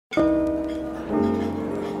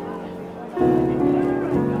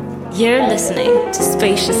You're listening to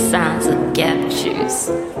Spacious Sounds of Gap Juice.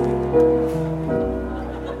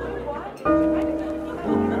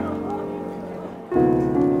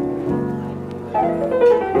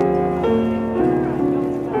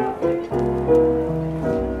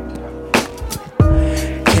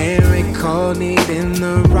 Can't recall needing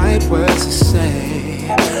the right words to say.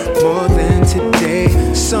 More than today,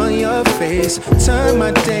 saw your face, turn my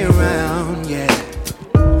day around, yeah.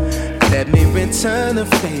 Let me return the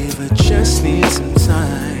favor, just need some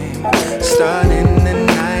time. Starting the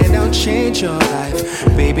night, I'll change your life.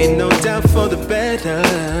 Baby, no doubt for the better.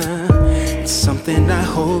 It's something I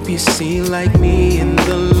hope you see like me in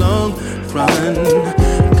the long run.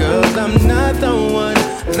 Girl, I'm not the one,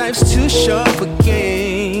 life's too short for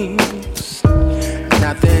games.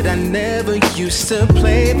 Not that I never used to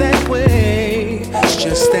play that way. It's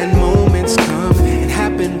just that moments come and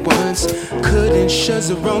happen once. Couldn't shut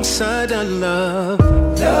the wrong side of love.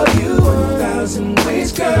 Love you 1,000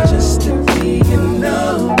 ways, girl, just to be your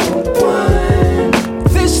number one.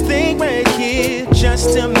 This thing right here,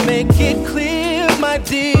 just to make it clear, my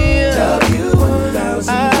dear. Love you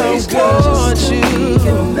 1,000 ways, girl, just to be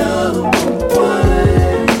your number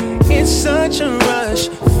one. It's such a rush,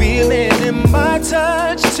 feeling in my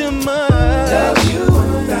touch too much. Love you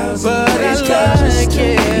 1,000 ways, girl, just to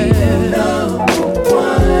be your number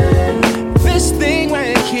one. This thing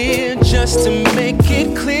right here, just to make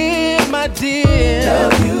it clear, my dear.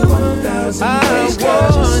 Love you 1,000 ways,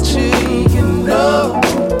 girl, just to be your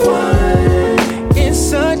number one. It's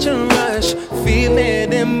such a rush,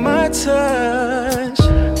 feeling in my touch.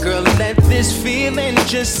 Girl, let this feeling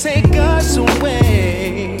just take us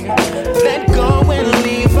away. Let go and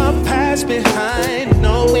leave our past behind,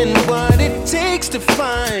 knowing what it takes to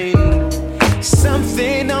find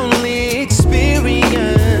something only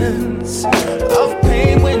experience of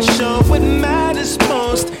pain when show what matters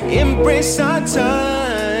most. Embrace our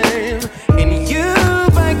time and you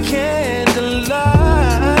by candlelight.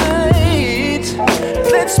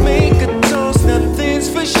 Let's make a toast, nothing's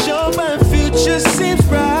for sure, but future seems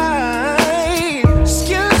bright.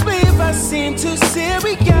 Excuse me if I seem too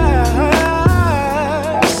serious.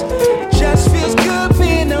 Just feels good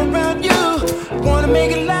being around you. Wanna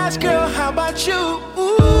make it last, girl, how about you?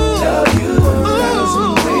 Ooh. Love you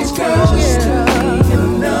 1,000 ways, girl, just to be your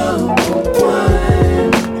number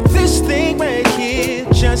one. This thing right here,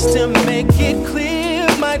 just to make it clear,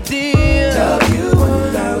 my dear. Love you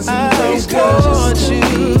 1,000 ways, girl, just to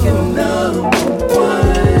be your number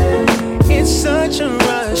one. It's such a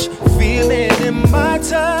rush, feeling in my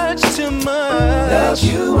touch too much. Love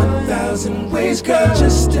you 1,000 ways, girl,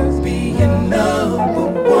 just to be your number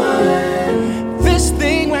one. This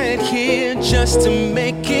thing right here, just to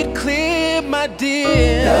make it clear, my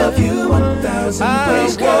dear. Love you 1,000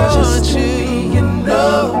 ways, girl, just to be your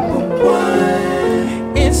number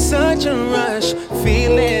one. It's such a rush,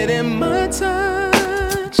 feeling in my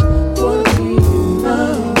touch. Wanna be your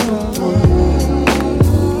number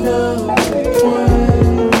one, number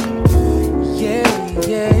one. Yeah,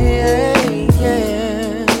 yeah,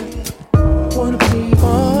 yeah. Wanna be your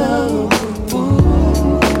number one,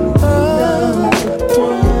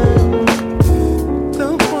 the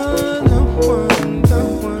one, the one, the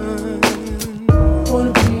one.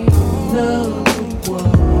 Wanna be your number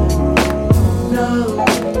one, number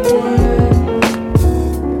one.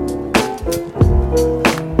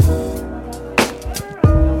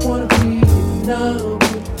 Wanna be your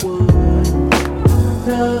number one,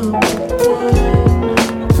 number one.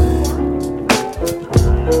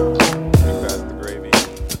 Pass the gravy.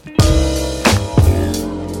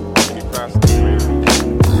 You pass the gravy.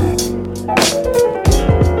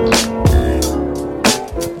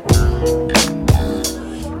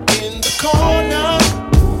 In the corner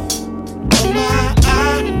of my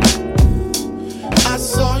eye, I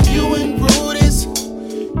saw you and Brutus.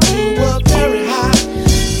 You were very high.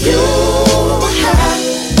 You were high.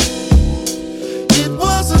 It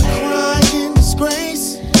was a crying disgrace.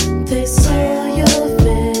 They saw your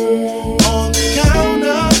face. On the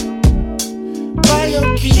counter by your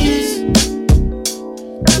keys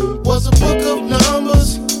was a book of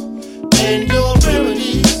numbers and your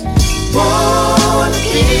remedies. War and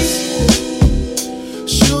peace.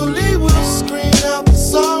 Surely we'll screen out the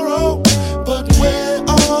sorrow, but where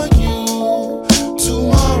are you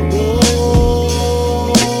tomorrow?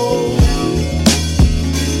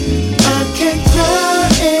 I can't cry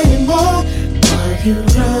anymore. While you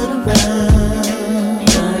run around,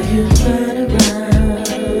 while you run around.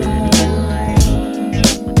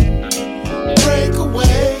 Break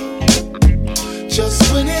away just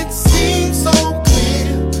when it seems so clear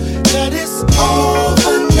that it's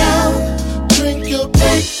over now. Drink your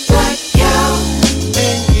big black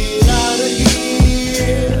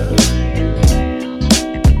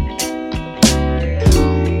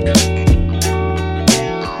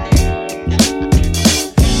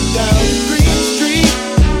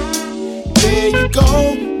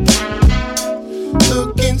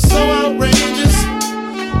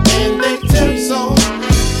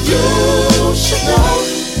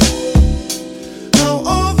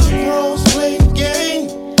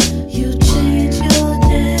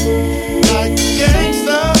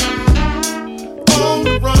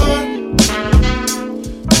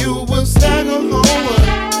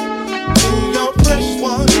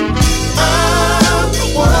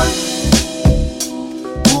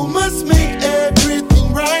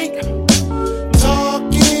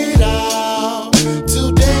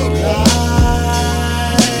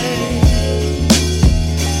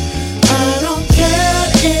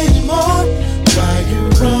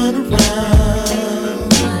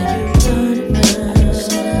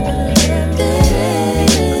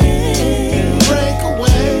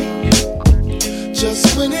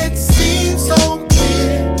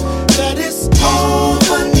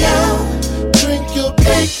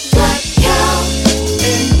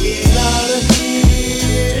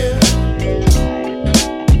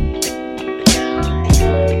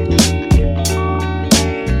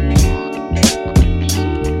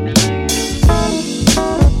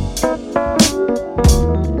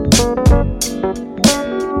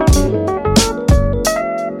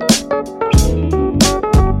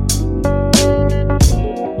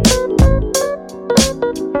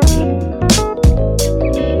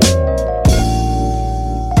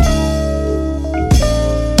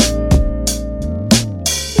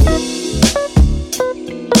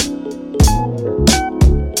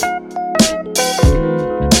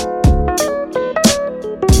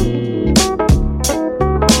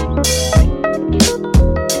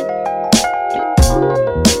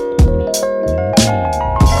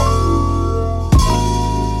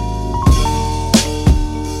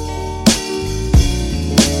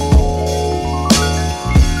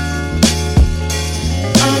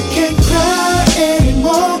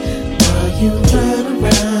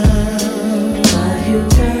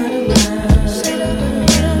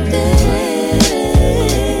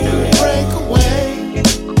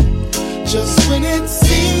it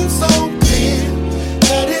seems so clear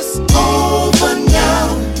that it's over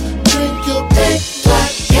now, drink your big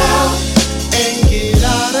black cow and get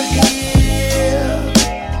out of here.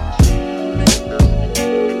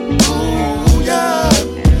 Ooh, yeah.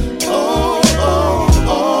 Oh, oh,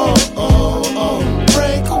 oh, oh, oh.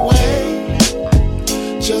 Break away.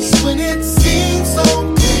 Just when it seems so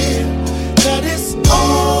clear that it's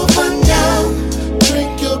over now,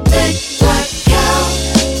 drink your big black cow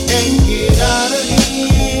and get out of here.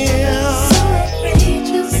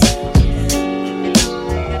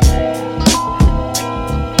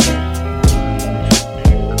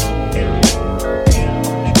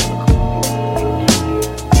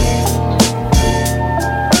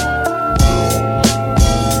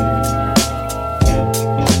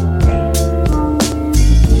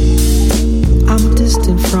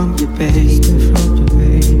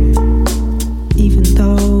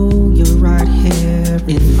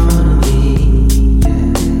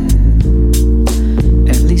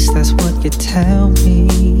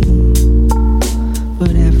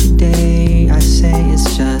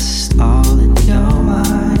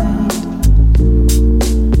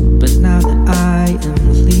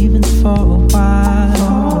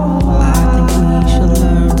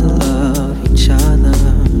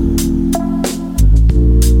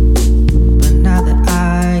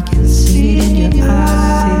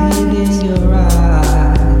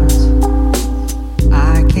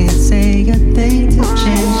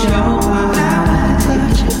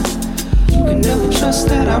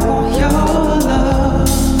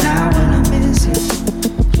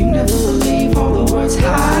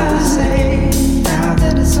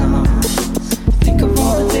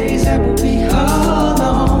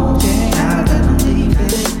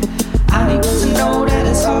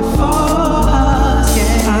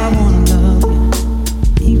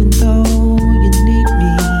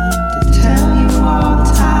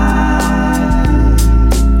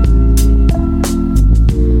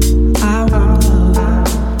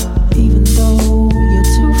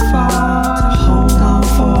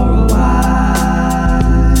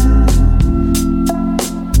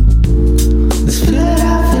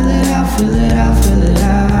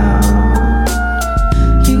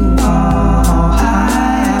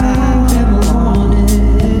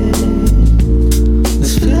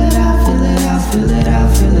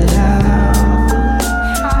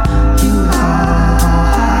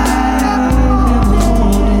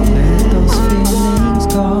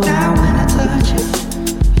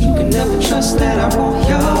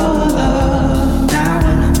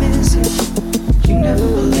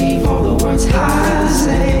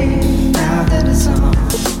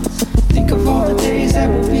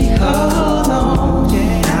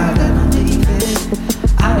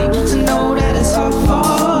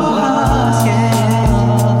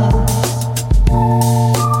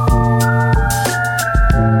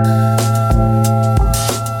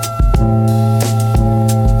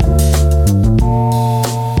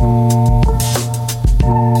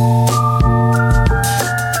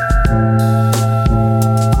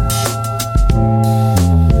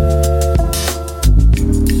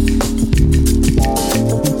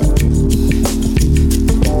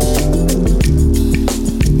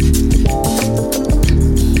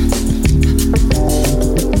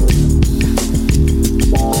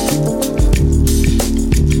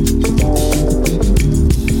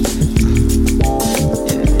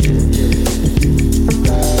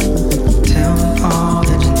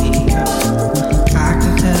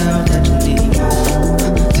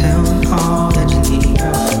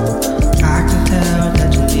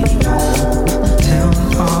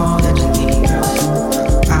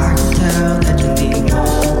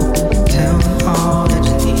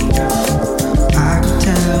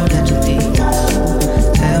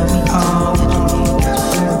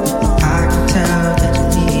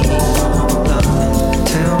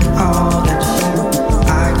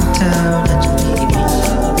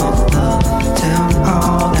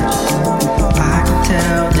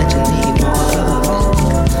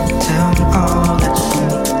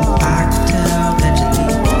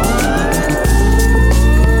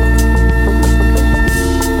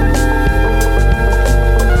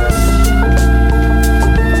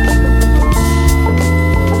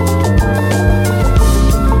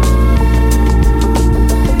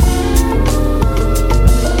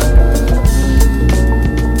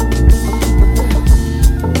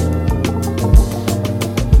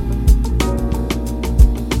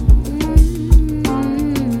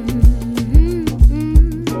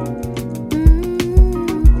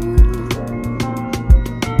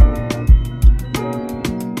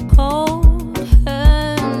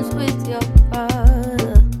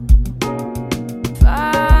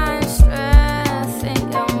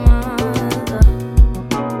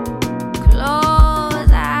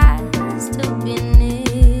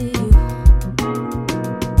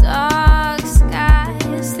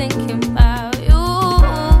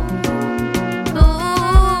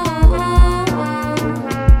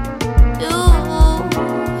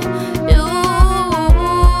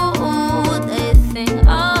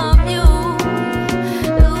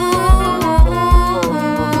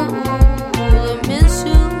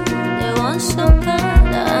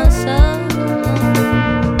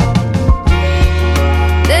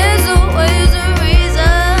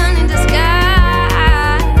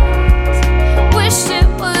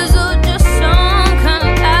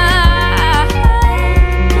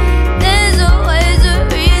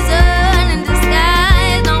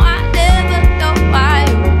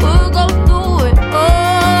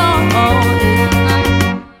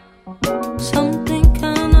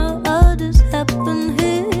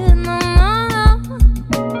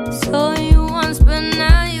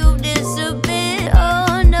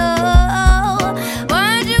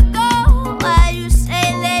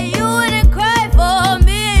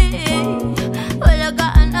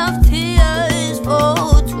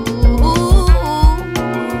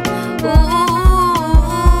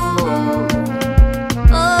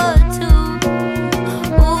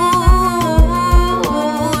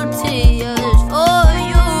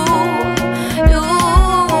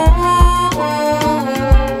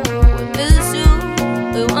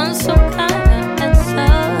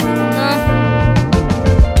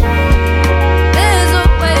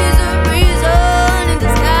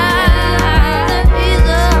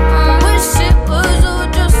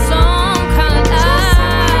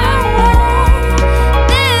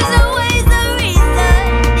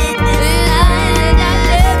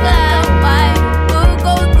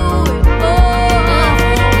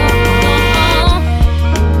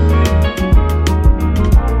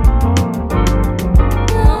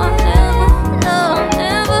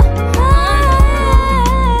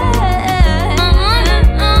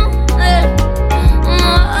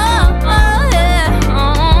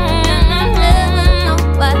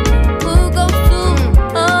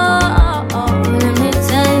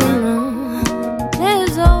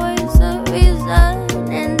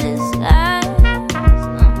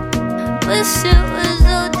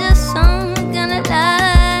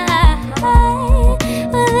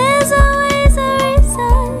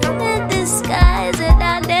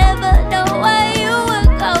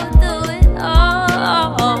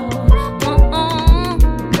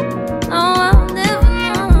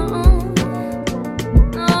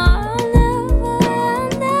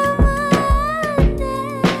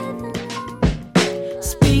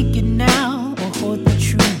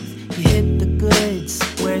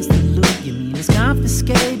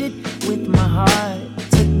 confiscated with my heart.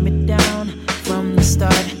 Took me down from the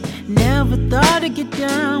start. Never thought I'd get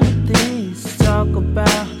down with this. Talk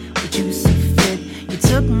about what you see fit. You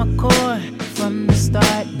took my core from the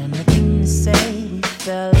start. Nothing to say, we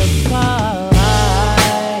fell apart.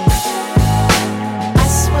 I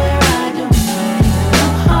swear I don't mean no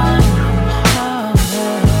harm.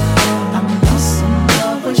 I'm lost in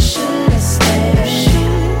love, or should I stay?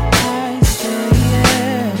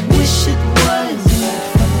 Wish it was right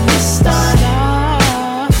from the start. I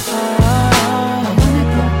wanna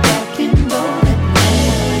go back and go that way.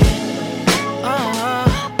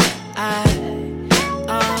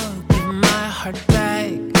 I'll give my heart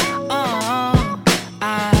back.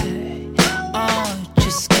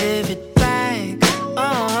 Just give it back.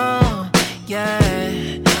 Yeah.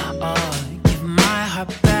 Give my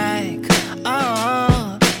heart back.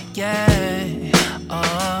 Yeah.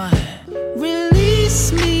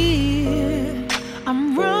 Release me.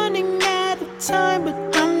 I'm running out of time, but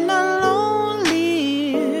I'm not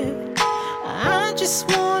lonely. I just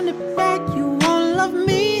want it back. You won't love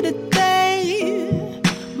me today.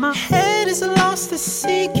 My head is lost at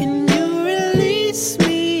sea. Can you release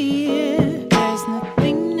me? There's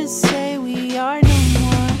nothing to say. We are no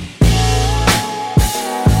more.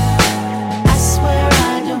 I swear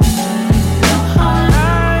I don't mean no harm. I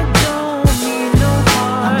don't mean no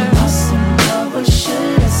harm. I'm lost in love, or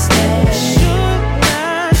should I stay? Should I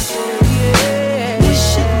stay? Wish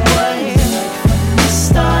it was right from the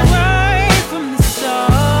start. Right from the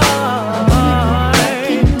start. I wanna go back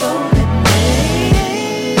and go that way.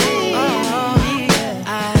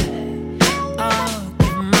 I'll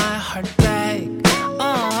give my heart back.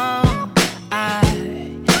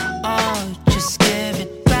 Just give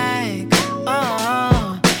it back.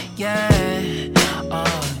 Yeah.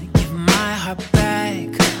 Give my heart back.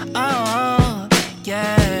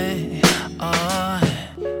 Yeah.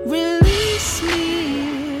 Release me.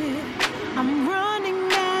 I'm running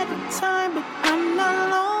out of time, but I'm not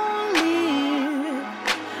lonely.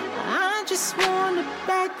 I just want it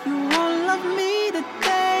back. You won't love me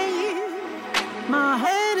today. My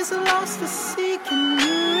head is lost at sea. Can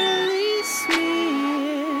you release me?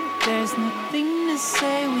 There's nothing to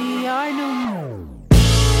say. We are no more.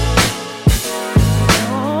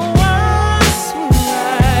 Oh, I swear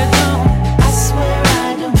I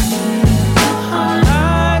don't mean no harm. I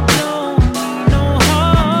don't mean no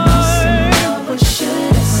harm. I'm lost in love, or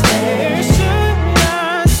should I stay? Should I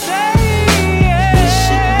stay? Wish it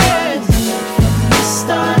was right from the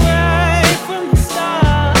start. Right from the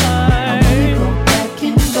start. I wanna go back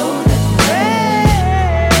and go that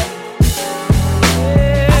way.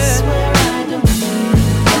 I swear I don't mean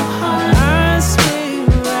no harm.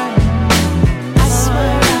 I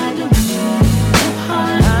swear I don't mean no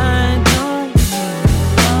harm. I don't mean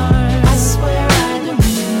harm. I swear I don't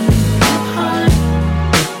mean no harm.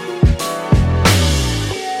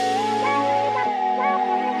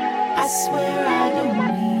 I swear I don't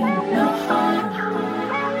mean no harm.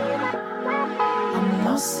 I'm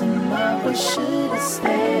lost in love, or should I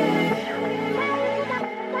stay?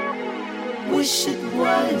 Wish it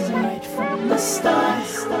was right from the start.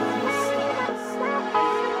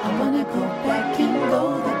 I wanna go back and go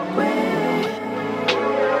that way.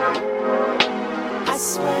 I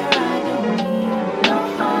swear I don't mean no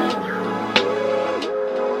harm.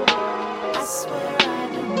 I swear I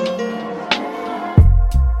don't mean no harm.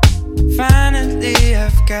 Finally,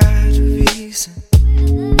 I've got a reason.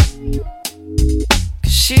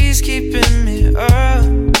 'Cause she's keeping me up.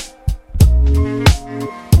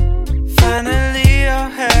 Finally,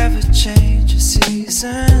 I'll have a change of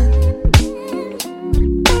season.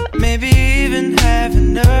 Maybe even have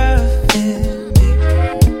enough in me.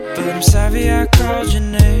 But I'm sorry I called your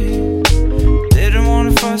name. Didn't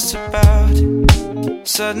wanna fuss about it.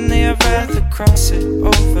 Suddenly I'd rather cross it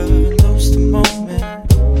over and lose the moment.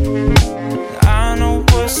 I know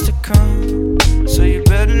what's to come, so you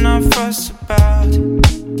better not fuss about it.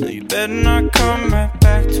 No, you better not come right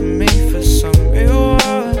back to me for some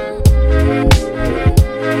reward.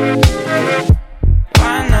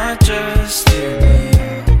 Why not just hear me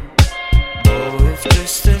out? Oh, if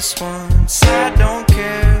just this once, I don't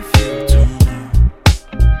care if you do now.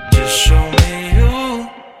 Just show me you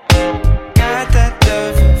got that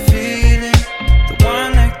loving feeling, the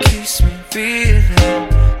one that keeps me feeling.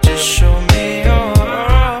 Just show me your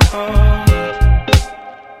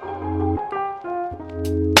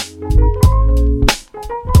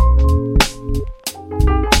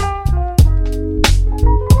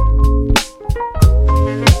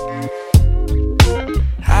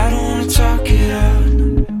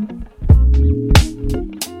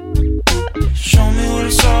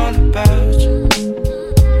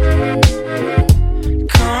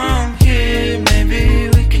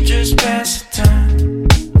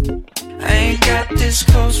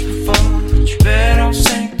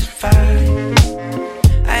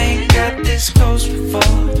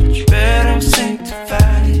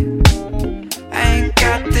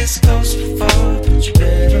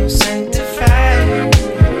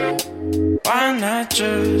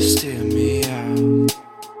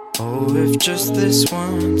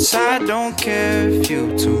once. I don't care if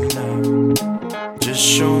you do now. Just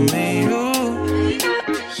show me you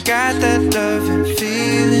got that loving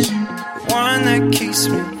feeling, one that keeps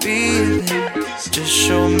me feeling. Just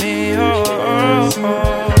show me your.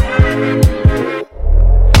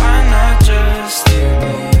 Why not just hear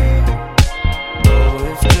me out? Oh,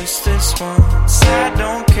 if just this once. I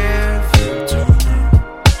don't care if you do now.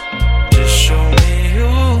 Just show me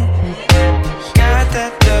you got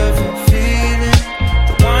that loving feeling,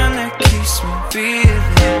 the one that keeps me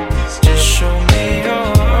feeling. Just show me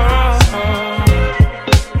your.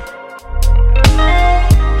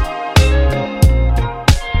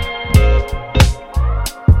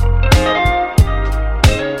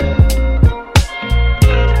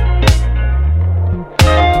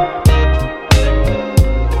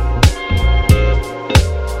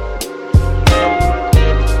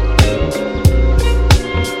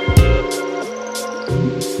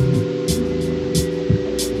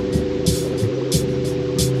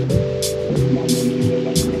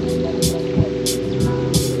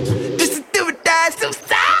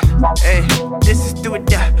 Hey, this is do it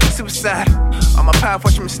die, suicide. On my path,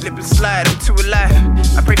 watch me slip and slide. I'm too alive.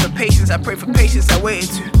 I pray for patience, I waited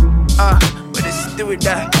to. But this is do it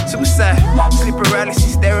die, suicide. Sleep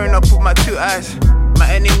paralysis, staring up with my two eyes. My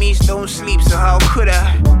enemies don't sleep, so how could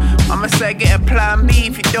I? I'ma say get a plan B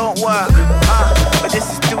if you don't work. But this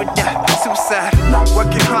is do it die, suicide.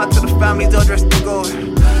 Working hard till the family's all dressed in gold.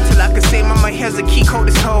 Till I can say my mind has a key code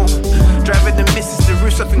this home. Driving the missus, the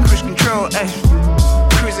roof's up in cruise control. Ay.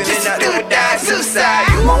 Cruising in that do it die, suicide.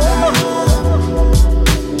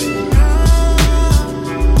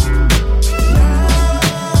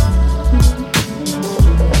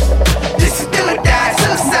 This is do it die,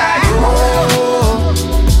 suicide.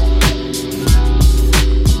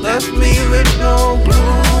 Left me with no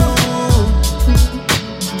clue.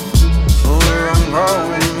 Where I'm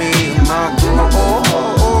going, me and my girl.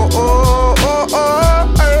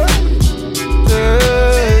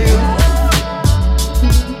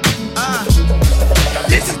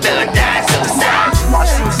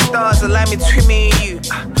 Line between me and you.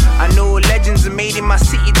 I know legends are made in my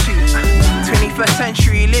city too. 21st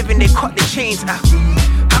century living, they cut the chains.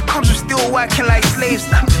 How comes we're still working like slaves?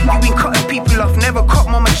 You been cutting people off, never cut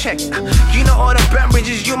mama check. You know all the burnt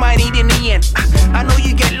bridges you might need in the end. I know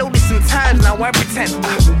you get loaded sometimes, now why pretend?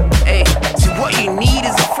 Hey, see what you need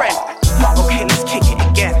is a friend. Okay, let's kick it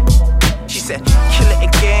again. She said, kill it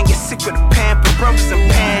again, get sick with the pain, but brothers and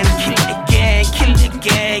pain. Kill it again, kill it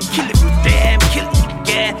again, kill it for them, kill it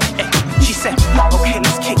again. Hey. She said, okay,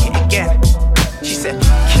 let's kick it again. She said,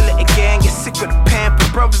 kill it again, get sick with the pain, but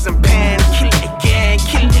brothers and pain. Kill it again,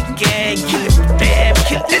 kill it again, kill it for them,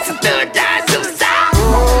 kill it. It's a third die suicide.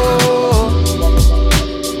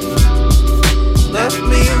 Left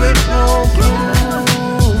me with no clue.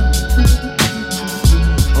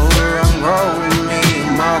 Where I'm going, me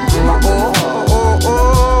and my girl.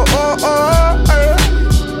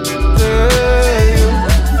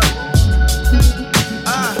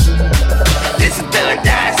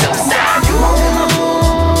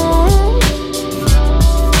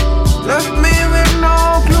 Left me with no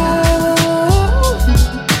clue.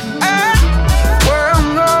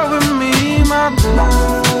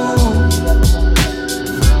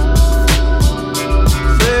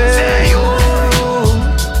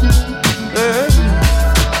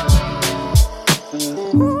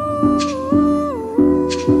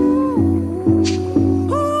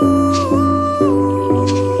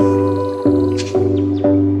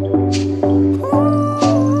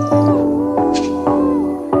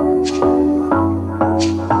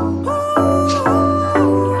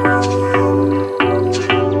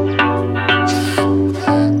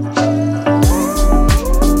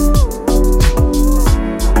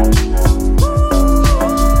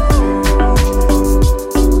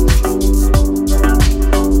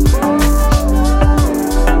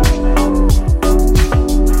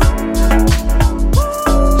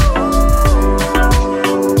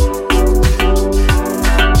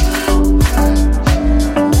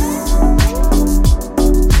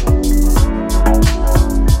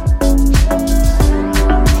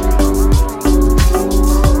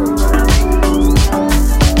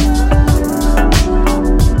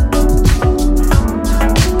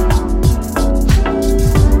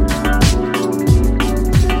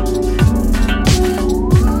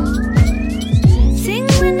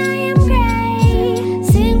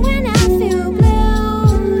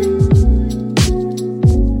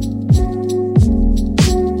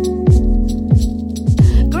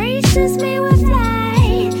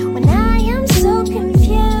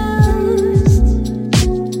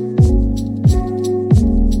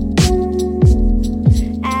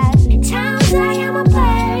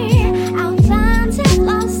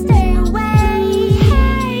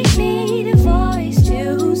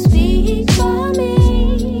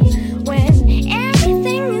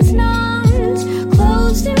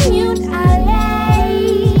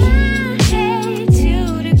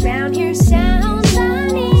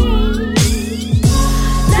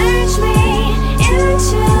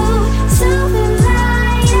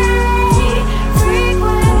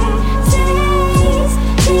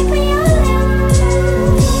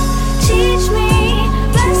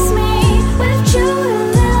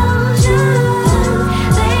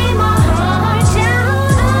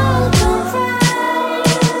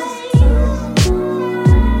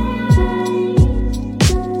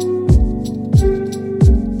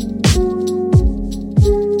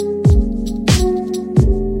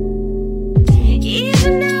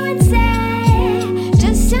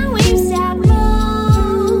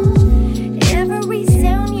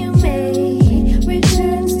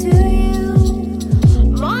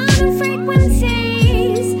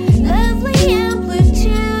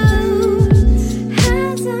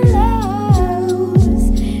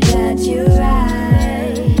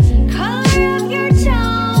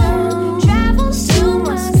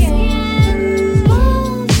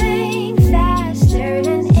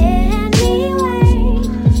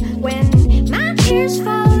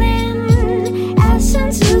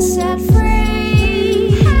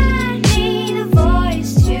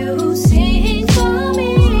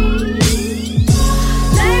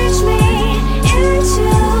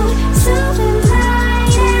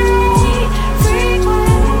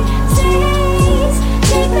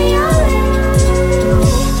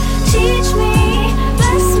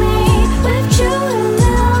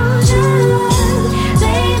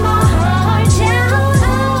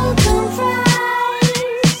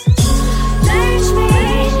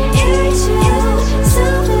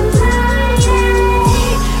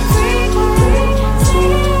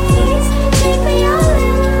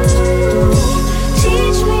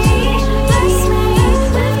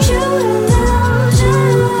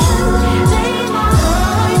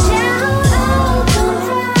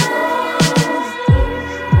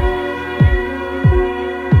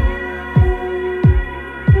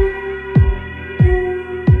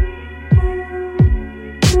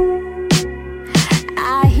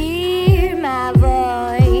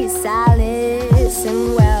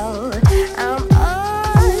 wishing well. I'm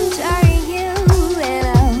under you and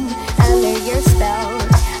I'm under your spell.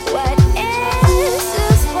 What is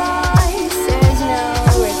this voice? There's no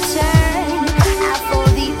return. I fall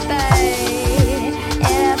deeper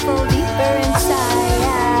and I fall deeper inside.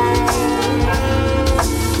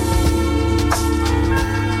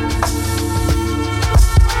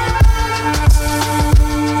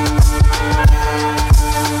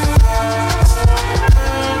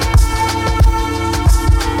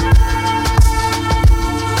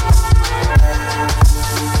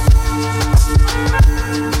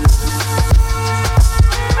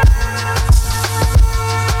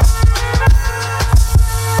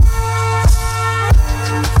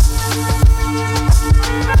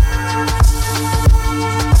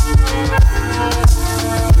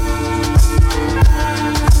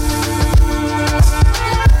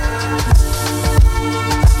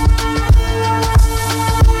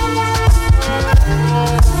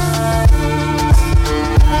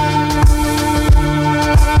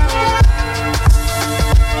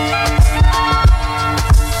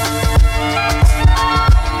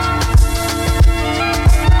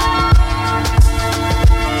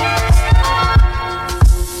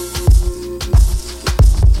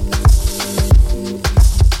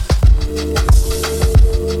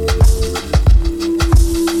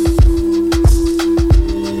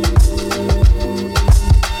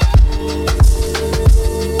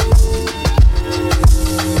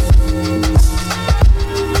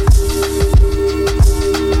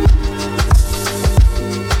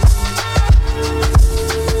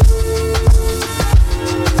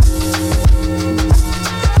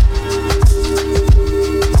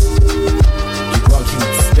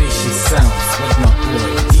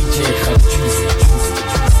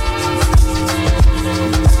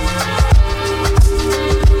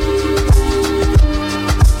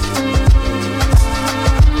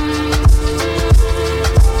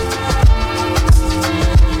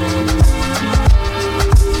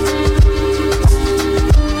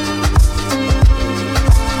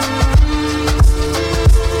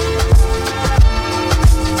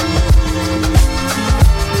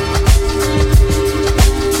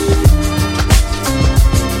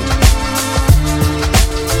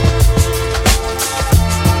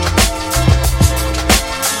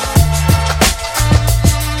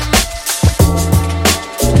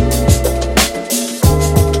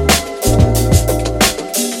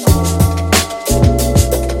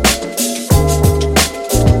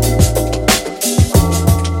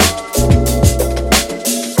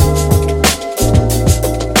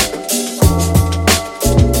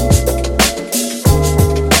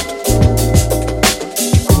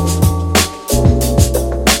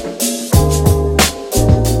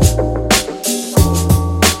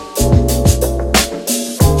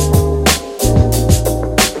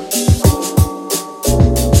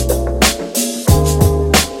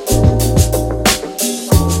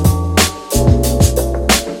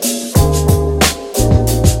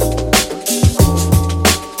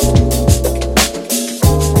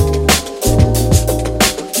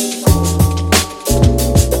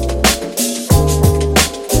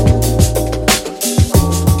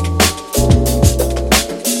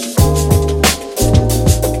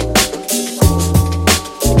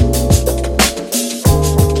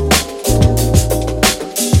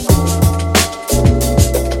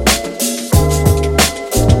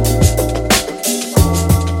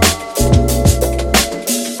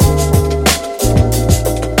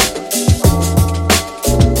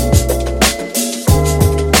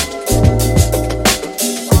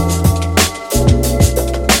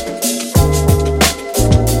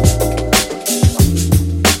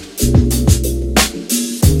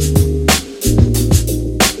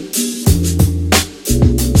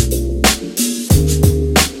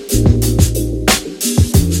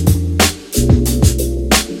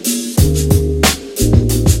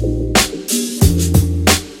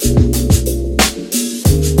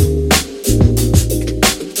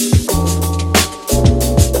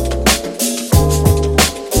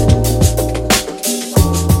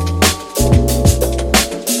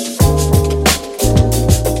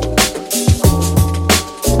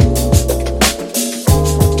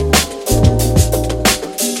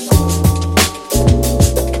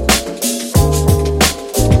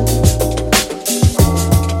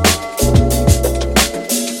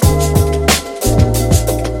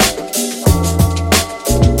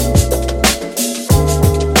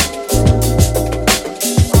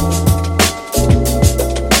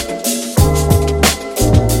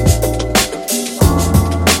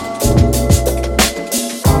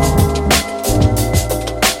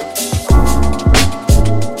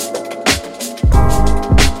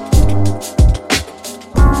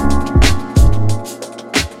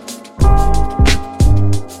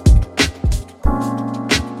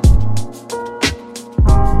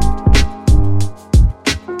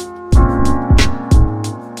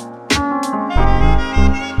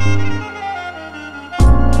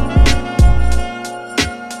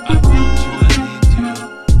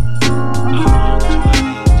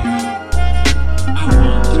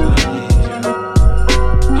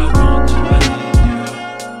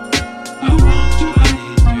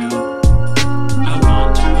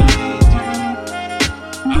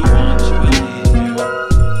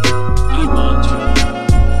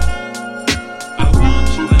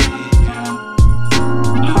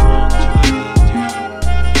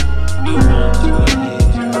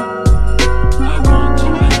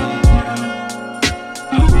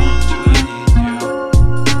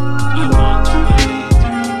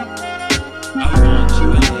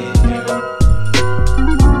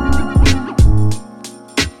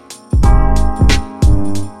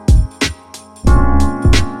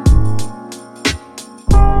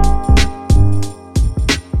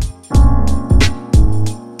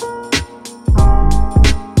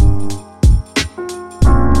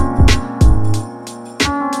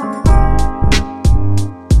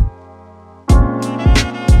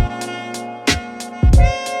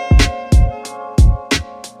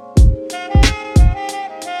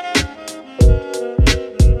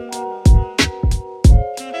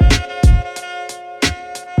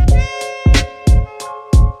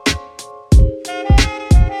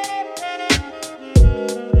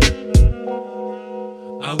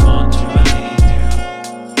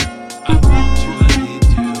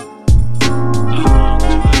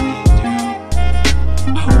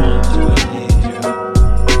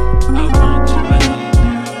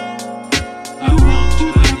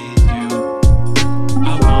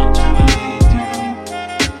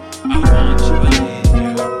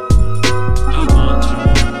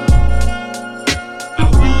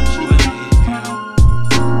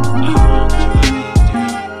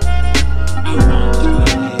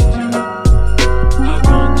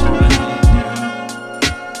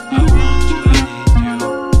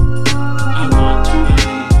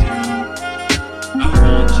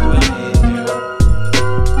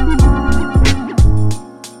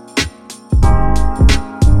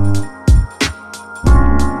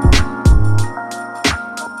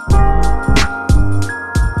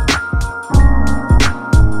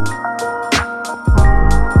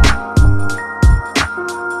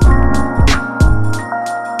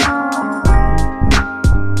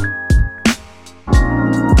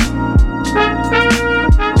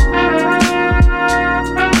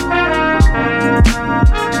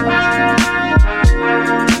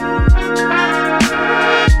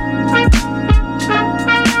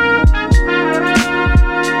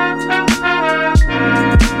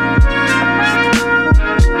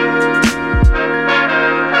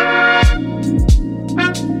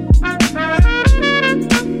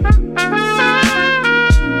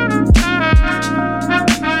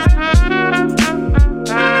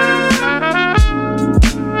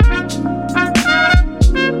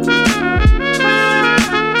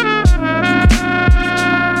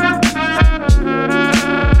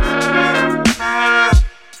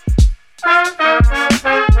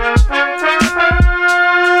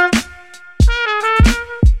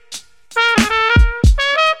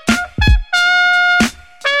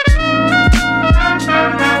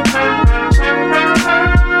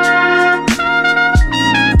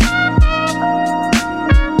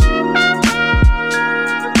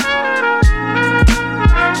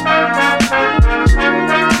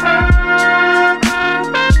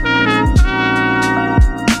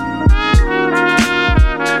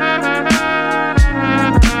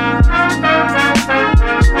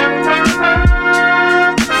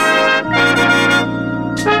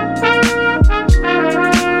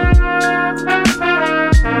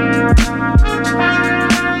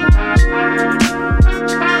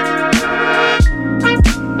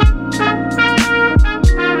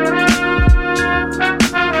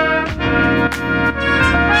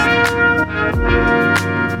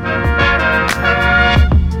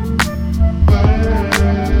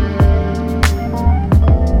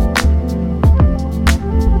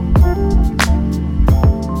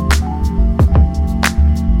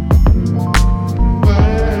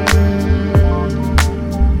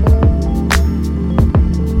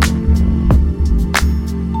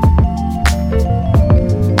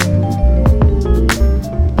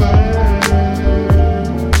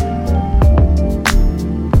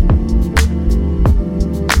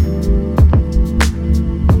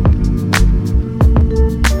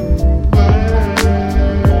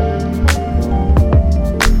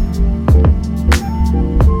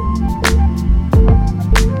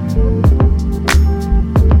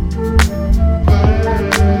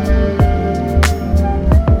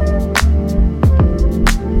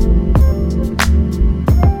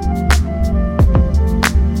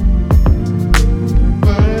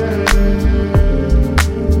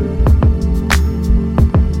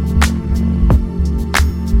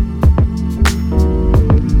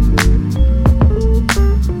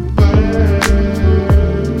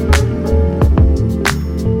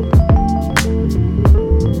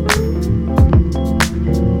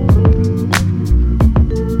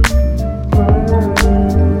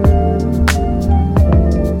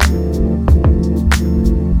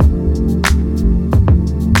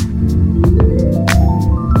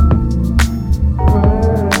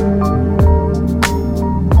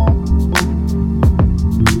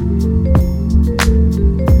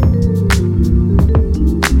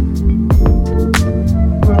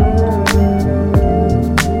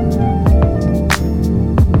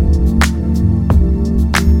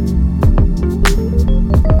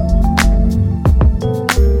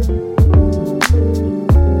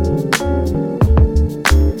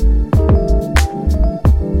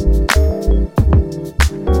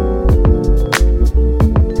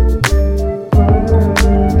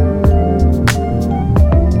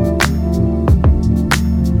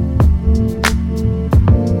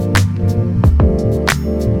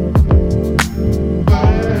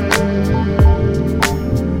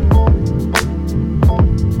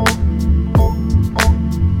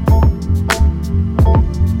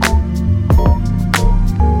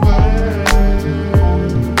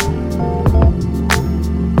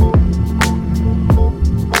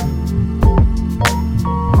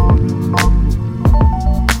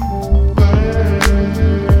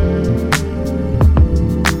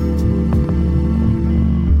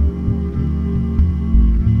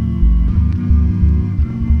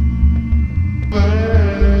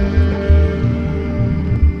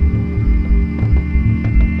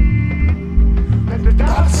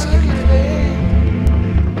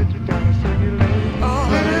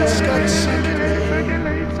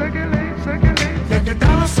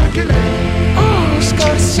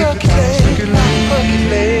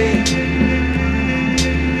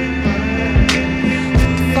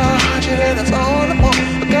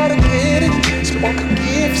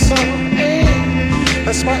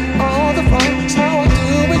 despite all the wrongs, how I do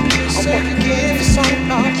it. I wanna give you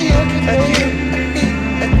some of you and you and me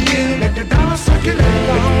and you. Let the dollar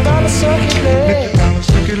circulate. Dollar circulate. Let the dollar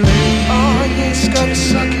circulate. Oh yeah, it's gotta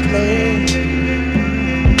circulate.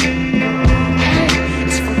 Hey,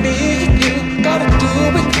 it's for me and you. Gotta do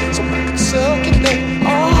it so I can circulate.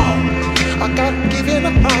 Oh, I gotta give it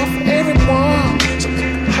up for everyone so they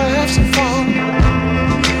can have some fun.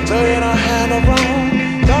 So you don't have no wrong,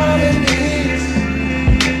 darling, please.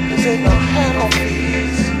 'Cause they don't have no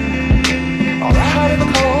fees. All right, out in the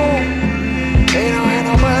cold, they don't have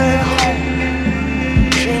nobody at home.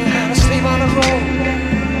 Shouldn't have to sleep on the road.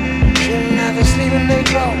 Shouldn't have to sleep in their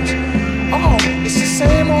clothes. Oh, it's the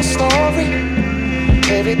same old story.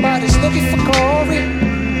 Everybody's looking for glory.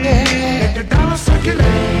 Yeah, yeah. Let the dollar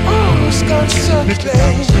circulate. Oh, it's gonna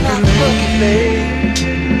circulate, not percolate.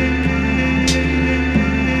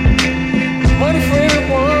 There's money for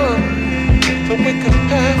everyone, so we can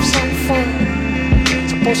have some fun.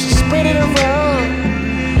 Supposed to spread it around.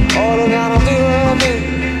 All I gotta do,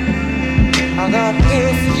 I gotta do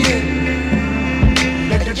it for you.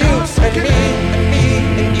 Let you and me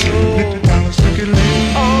and you. Let the dollar circulate.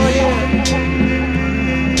 Oh yeah.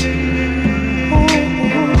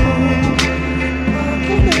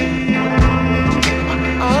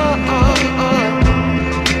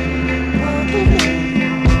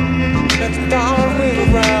 Let the dollar wheel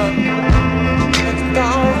around. Let the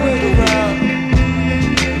dollar wheel around.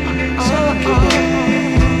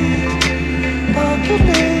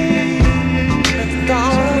 Percolate. Let the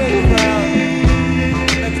dollar wheel around.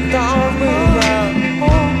 Let the dollar wheel around.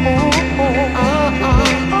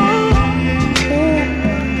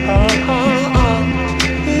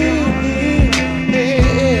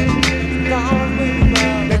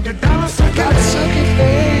 Let the dollar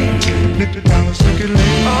circulate. Let the dollar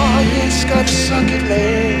circulate. Oh yes, gotta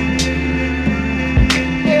circulate.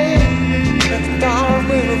 Yeah, let the dollar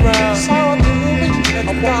move around. So I do it. Let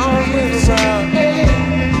the dollar move around. Yeah,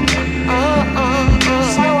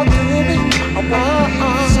 so I do it.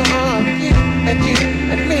 You and you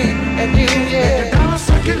and me and you. Yeah, let the dollar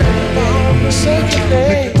circulate. Circulate.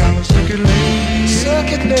 Let the dollar circulate.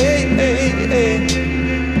 Circulate.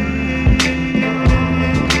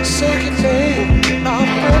 Circulate, not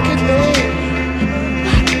percolate.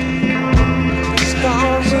 Let's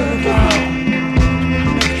down, move around.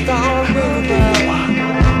 Let's down, move around.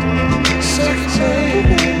 Circulate,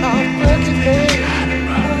 not percolate.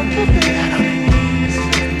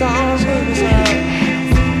 Let's down, move around.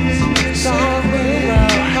 Let's down, move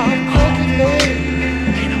around. Not percolate.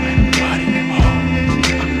 Ain't no everybody.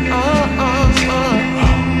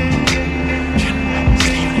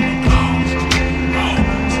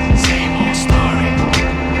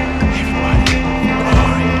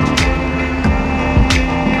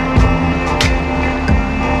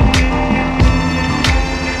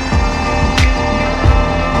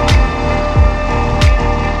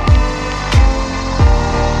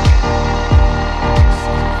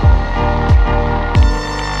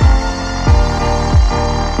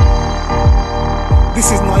 This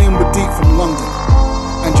is Naeem Badiq from London,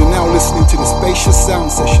 and you're now listening to the Spacious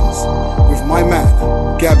Sound Sessions with my man,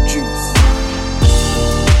 Gab Juice.